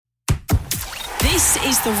This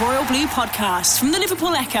is the Royal Blue Podcast from the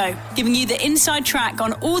Liverpool Echo, giving you the inside track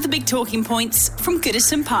on all the big talking points from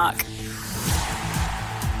Goodison Park.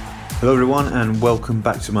 Hello everyone and welcome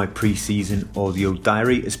back to my pre-season audio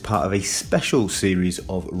diary as part of a special series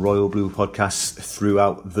of Royal Blue podcasts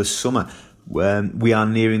throughout the summer. We are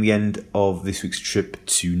nearing the end of this week's trip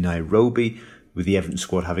to Nairobi, with the Everton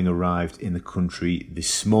squad having arrived in the country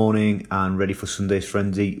this morning and ready for Sunday's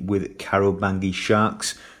frenzy with Kariobangi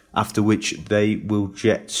Sharks, after which they will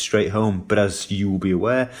jet straight home. But as you will be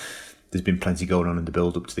aware, there's been plenty going on in the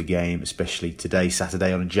build-up to the game, especially today,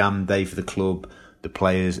 Saturday, on a jam day for the club, the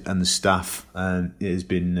players and the staff. It has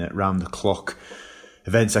been round-the-clock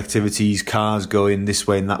events, activities, cars going this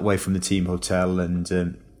way and that way from the team hotel,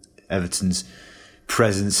 and Everton's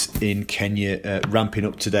presence in Kenya ramping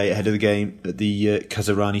up today ahead of the game at the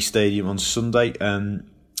Kasarani Stadium on Sunday.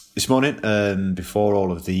 This morning, before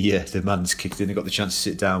all of the madness kicked in, I got the chance to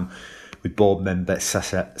sit down with board member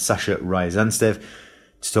Sasha Silva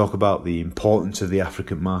to talk about the importance of the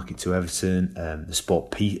African market to Everton, the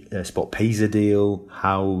Sport Pesa deal,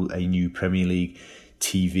 how a new Premier League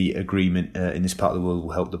TV agreement in this part of the world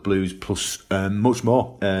will help the Blues, plus much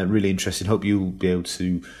more. Really interesting. Hope you'll be able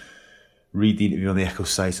to read the interview on the Echo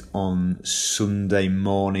site on Sunday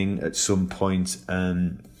morning at some point.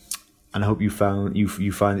 And I hope you find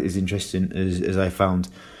it as interesting as I found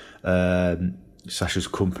Sasha's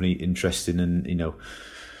company interesting. And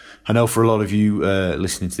I know for a lot of you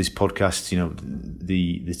listening to this podcast,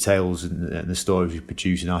 the tales and the stories we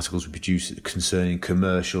produce and articles we produce concerning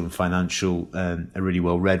commercial and financial are really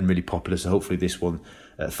well read and really popular. So hopefully this one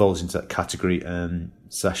falls into that category.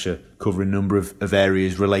 Sasha covering a number of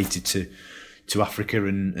areas related to Africa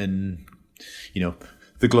and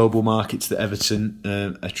the global markets that Everton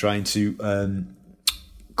are trying to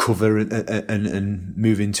cover and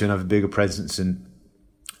move into and have a bigger presence. And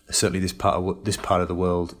certainly this part of the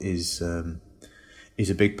world is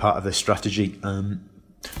a big part of their strategy.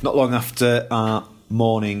 Not long after our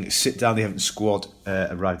morning sit down, the Everton squad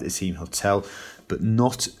arrived at the team hotel, but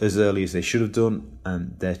not as early as they should have done.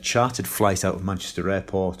 Their chartered flight out of Manchester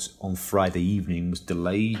Airport on Friday evening was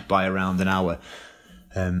delayed by around an hour.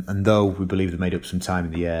 And though we believe they made up some time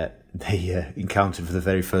in the air, they encountered for the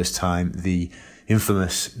very first time the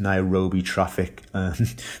infamous Nairobi traffic.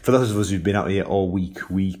 For those of us who've been out here all week,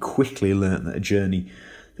 we quickly learnt that a journey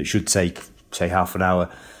that should take, say, half an hour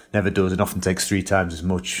never does, and often takes 3 times as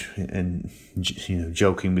much. And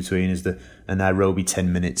joking between is that a Nairobi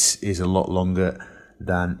 10 minutes is a lot longer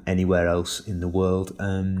than anywhere else in the world.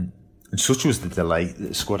 And such was the delay that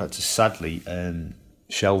the squad had to sadly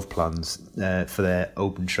shelve plans for their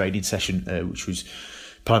open training session, which was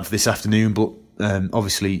planned for this afternoon, but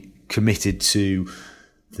obviously committed to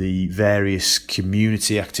the various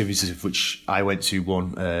community activities, of which I went to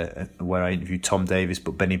one where I interviewed Tom Davis,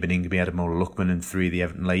 but Benny Beningame, Ademola Lookman and 3 of the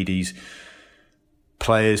Everton ladies.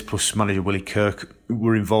 Players plus manager Willie Kirk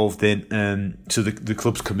were involved in. So the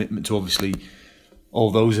club's commitment to obviously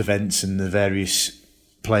all those events and the various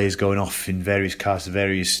players going off in various cars to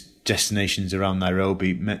various destinations around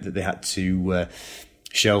Nairobi meant that they had to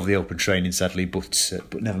shelve the open training, sadly, but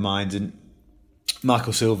never mind. And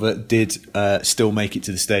Marco Silva did still make it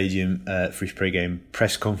to the stadium for his pre-game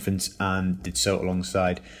press conference, and did so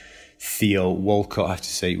alongside Theo Walcott. I have to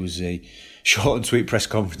say it was a short and sweet press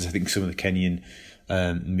conference. I think some of the Kenyan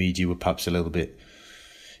media were perhaps a little bit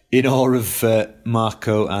in awe of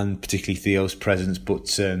Marco and particularly Theo's presence, but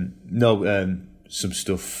some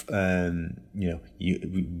stuff, we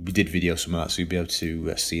did video some of that, so you'll be able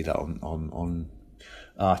to see that on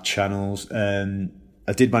our channels.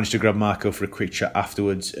 I did manage to grab Marco for a quick chat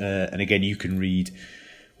afterwards, and again, you can read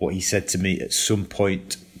what he said to me at some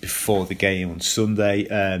point before the game on Sunday.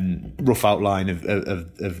 Rough outline of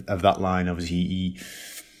that line. Obviously, he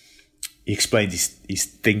explained his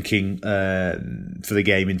thinking for the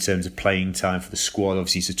game in terms of playing time for the squad.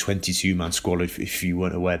 Obviously, it's a 22-man squad. If you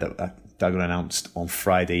weren't aware, that got announced on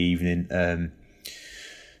Friday evening.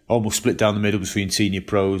 Almost split down the middle between senior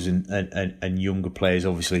pros and younger players.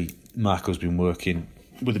 Obviously, Marco's been working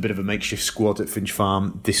with a bit of a makeshift squad at Finch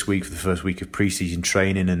Farm this week for the first week of pre-season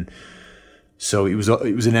training, and so it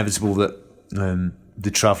was inevitable that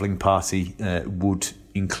the travelling party would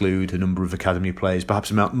include a number of academy players,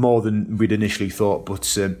 perhaps more than we'd initially thought,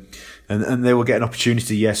 but and they will get an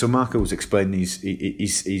opportunity. Yeah, so Marco was explaining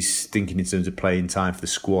his thinking in terms of playing time for the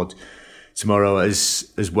squad tomorrow,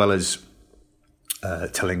 as well as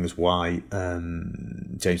telling us why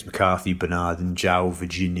James McCarthy, Bernard and João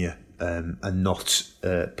Virginia are not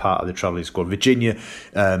part of the travelling squad. Virginia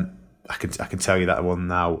I can tell you that one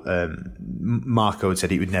now. Marco had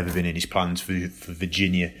said it would never been in his plans for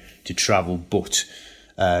Virginia to travel, but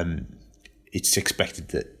it's expected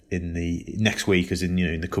that in the next week, as in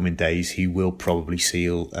in the coming days, he will probably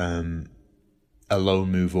seal a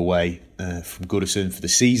loan move away from Goodison for the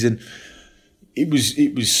season. It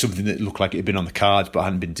was something that looked like it had been on the cards but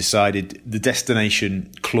hadn't been decided. The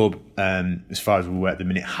destination club, as far as we're aware at the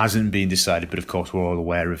minute, hasn't been decided, but of course we're all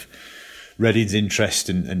aware of Reading's interest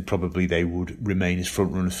and probably they would remain as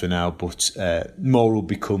front runners for now, but more will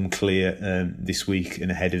become clear this week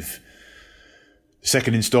and ahead of the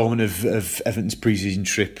second instalment of Everton's pre-season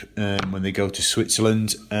trip when they go to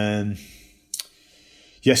Switzerland.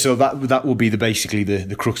 So that will be basically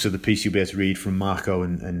the crux of the piece you'll be able to read from Marco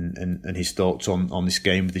and his thoughts on this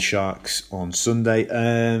game with the Sharks on Sunday.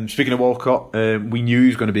 Speaking of Walcott, we knew he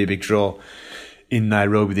was going to be a big draw in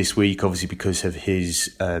Nairobi this week, obviously because of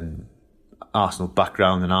his Arsenal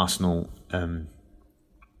background, and Arsenal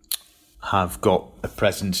have got a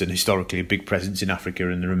presence, and historically a big presence in Africa,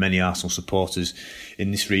 and there are many Arsenal supporters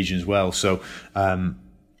in this region as well. So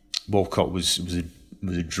Walcott was a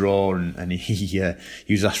draw, and he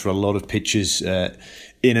was asked for a lot of pictures in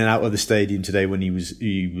and out of the stadium today when he was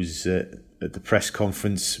at the press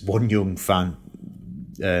conference. One young fan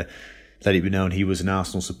let it be known he was an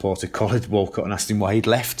Arsenal supporter, collared Walcott and asked him why he'd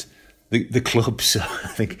left the club. So I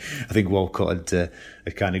think Walcott had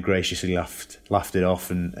kind of graciously laughed it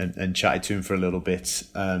off and chatted to him for a little bit.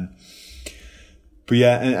 But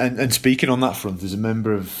yeah, and speaking on that front, there's a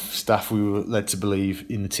member of staff we were led to believe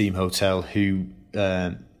in the team hotel who,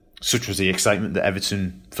 such was the excitement that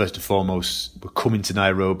Everton, first and foremost, were coming to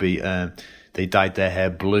Nairobi. They dyed their hair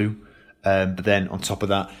blue, but then on top of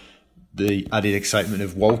that, the added excitement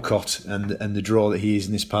of Walcott and the draw that he is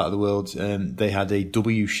in this part of the world, they had a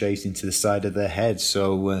W shaped into the side of their head.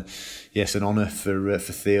 So yes, an honour for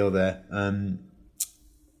Theo there.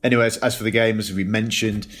 Anyways, as for the game, as we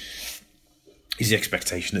mentioned, is the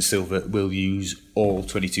expectation that Silva will use all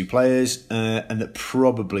 22 players, and that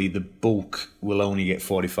probably the bulk will only get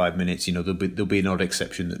 45 minutes. There'll be an odd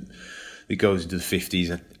exception that goes into the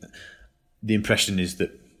 50s. The impression is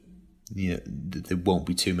that that there won't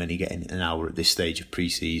be too many getting an hour at this stage of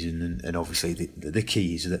pre-season, and obviously the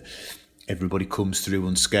key is that everybody comes through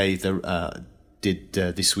unscathed. Did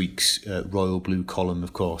this week's Royal Blue column,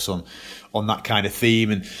 of course, on that kind of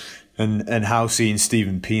theme, and how seeing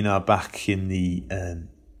Stephen Pienaar back in the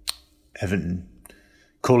Everton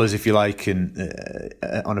colours, if you like, and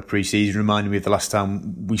on a pre-season reminded me of the last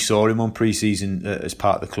time we saw him on pre-season as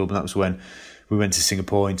part of the club, and that was when we went to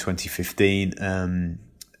Singapore in 2015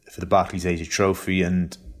 for the Barclays Asia Trophy,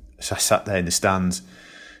 and so I sat there in the stands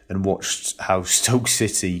and watched how Stoke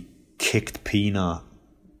City kicked Pienaar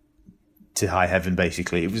to high heaven.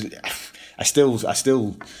 Basically, it was. I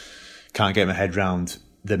still can't get my head round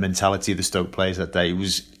the mentality of the Stoke players that day.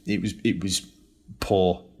 It was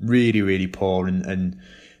poor, really, really poor, and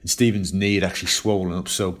Stephen's knee had actually swollen up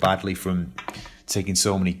so badly from taking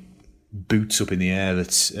so many boots up in the air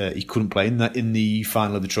that he couldn't play in the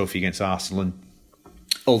final of the trophy against Arsenal. And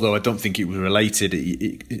although I don't think it was related,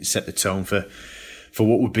 it set the tone for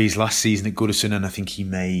what would be his last season at Goodison, and I think he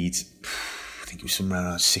made, I think it was somewhere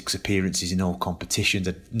around 6 appearances in all competitions.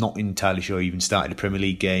 I'm not entirely sure he even started a Premier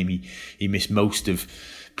League game. He missed most of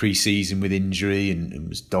pre-season with injury and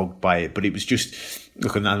was dogged by it. But it was just,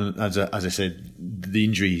 look, as I said, the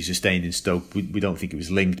injury he sustained in Stoke, we don't think it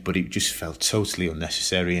was linked, but it just felt totally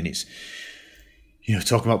unnecessary. And it's,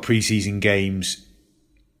 talking about pre-season games,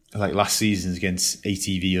 like last season's against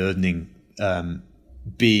ATV Erdning,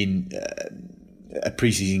 being a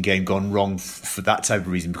pre-season game gone wrong for that type of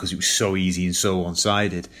reason, because it was so easy and so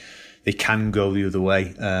one-sided. They can go the other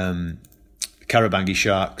way. Karabangi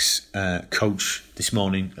Sharks coach this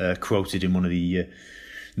morning quoted in one of the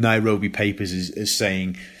Nairobi papers as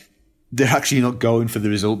saying they're actually not going for the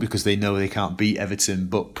result because they know they can't beat Everton,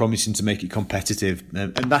 but promising to make it competitive.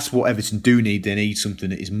 And that's what Everton do need. They need something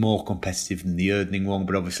that is more competitive than the Erdning one.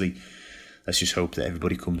 But obviously, let's just hope that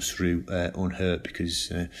everybody comes through unhurt,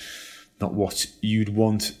 because not what you'd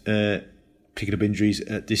want picking up injuries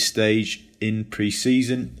at this stage in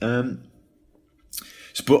pre-season.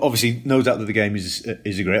 But obviously, no doubt that the game is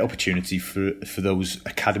a great opportunity for those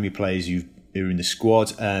academy players who are in the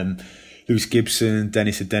squad. Lewis Gibson,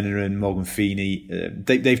 Dennis Adeniran, Morgan Feeney,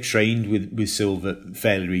 they've trained with Silva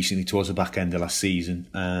fairly recently, towards the back end of last season.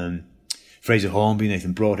 Fraser Hornby,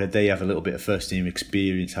 Nathan Broadhead, they have a little bit of first team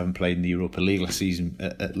experience, having played in the Europa League last season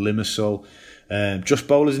at Limassol. Josh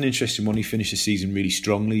Bowler's an interesting one. He finished the season really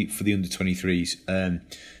strongly for the under-23s and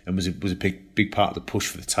was a big part of the push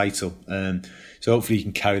for the title. So hopefully he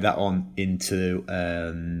can carry that on into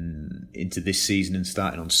this season and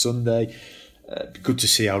starting on Sunday. Good to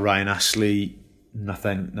see how Ryan Astley,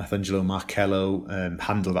 Nathangelo Markello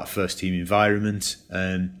handle that first-team environment.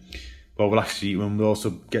 We'll also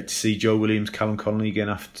get to see Joe Williams, Callum Connolly again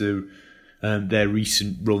after their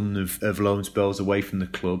recent run of loan spells away from the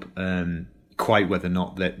club. Quite whether or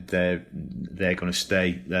not that they're going to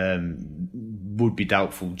stay would be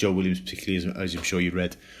doubtful. Joe Williams, particularly, as I'm sure you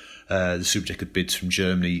read, the subject of bids from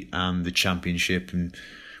Germany and the Championship, and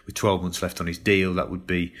with 12 months left on his deal, that would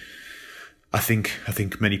be. I think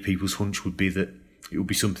many people's hunch would be that it would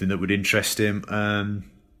be something that would interest him,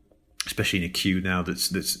 especially in a queue now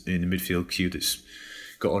that's in the midfield queue that's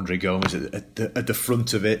got Andre Gomes at the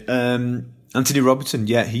front of it. Anthony Robertson,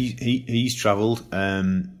 yeah, he's travelled.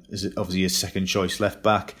 Is obviously his second choice left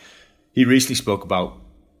back. He recently spoke about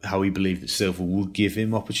how he believed that Silva would give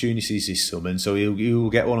him opportunities this summer, and so he'll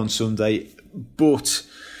get one on Sunday. But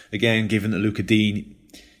again, given that Luca Dean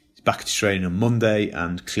is back to training on Monday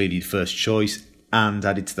and clearly the first choice, and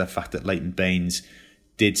added to the fact that Leighton Baines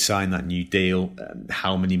did sign that new deal,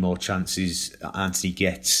 how many more chances Anthony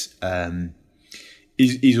gets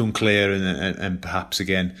is unclear, and perhaps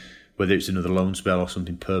again whether it's another loan spell or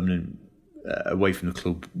something permanent away from the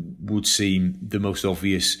club would seem the most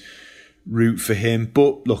obvious route for him.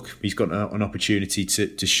 But look, he's got an opportunity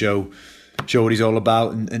to show what he's all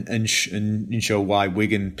about and show why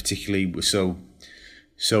Wigan particularly was so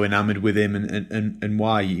enamoured with him and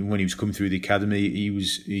why when he was coming through the academy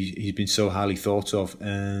he's been so highly thought of.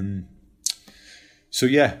 So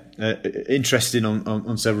yeah, interesting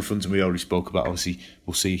on several fronts, and we already spoke about.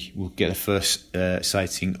 Obviously, we'll get a first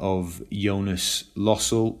sighting of Jonas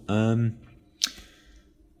Lossell.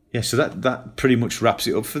 So that pretty much wraps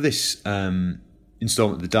it up for this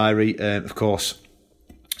instalment of the diary. Of course,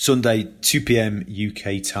 Sunday 2 p.m.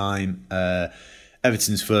 UK time.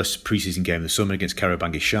 Everton's first pre-season game of the summer against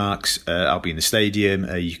Kariobangi Sharks. I'll be in the stadium.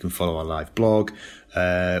 You can follow our live blog.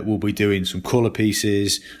 We'll be doing some colour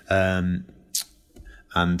pieces.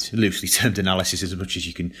 And loosely termed analysis as much as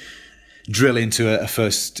you can drill into a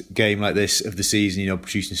first game like this of the season,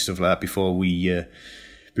 producing stuff like that before we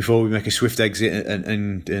make a swift exit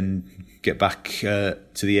and get back to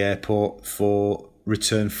the airport for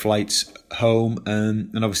return flights home.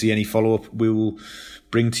 And obviously any follow-up we will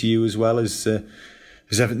bring to you as well as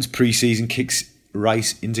Everton's pre-season kicks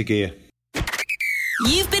right into gear.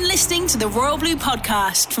 You've been listening to the Royal Blue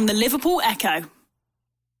Podcast from the Liverpool Echo.